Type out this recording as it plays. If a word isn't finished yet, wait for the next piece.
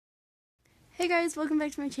Hey guys, welcome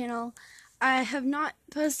back to my channel. I have not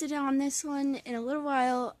posted on this one in a little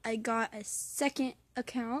while. I got a second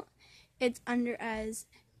account. It's under as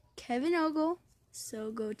Kevin Ogle,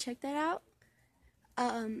 so go check that out.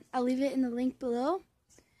 I'll leave it in the link below.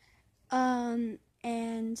 And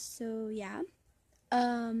so yeah.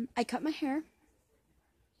 I cut my hair.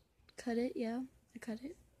 Cut it, yeah, I cut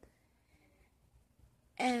it.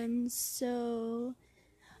 And so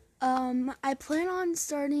I plan on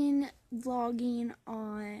starting vlogging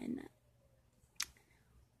on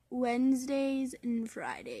Wednesdays and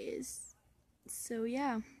Fridays. So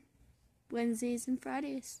yeah, Wednesdays and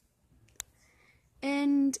Fridays.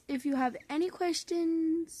 And if you have any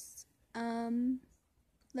questions, let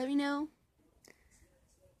me know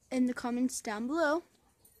in the comments down below.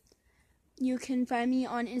 You can find me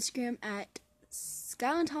on Instagram at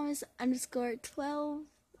SkylandThomas_12.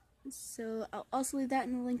 So I'll also leave that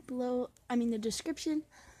in the link below, the description.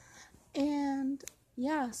 And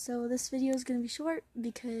yeah, so this video is going to be short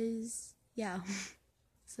because, yeah.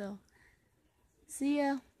 So, see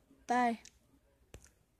ya. Bye.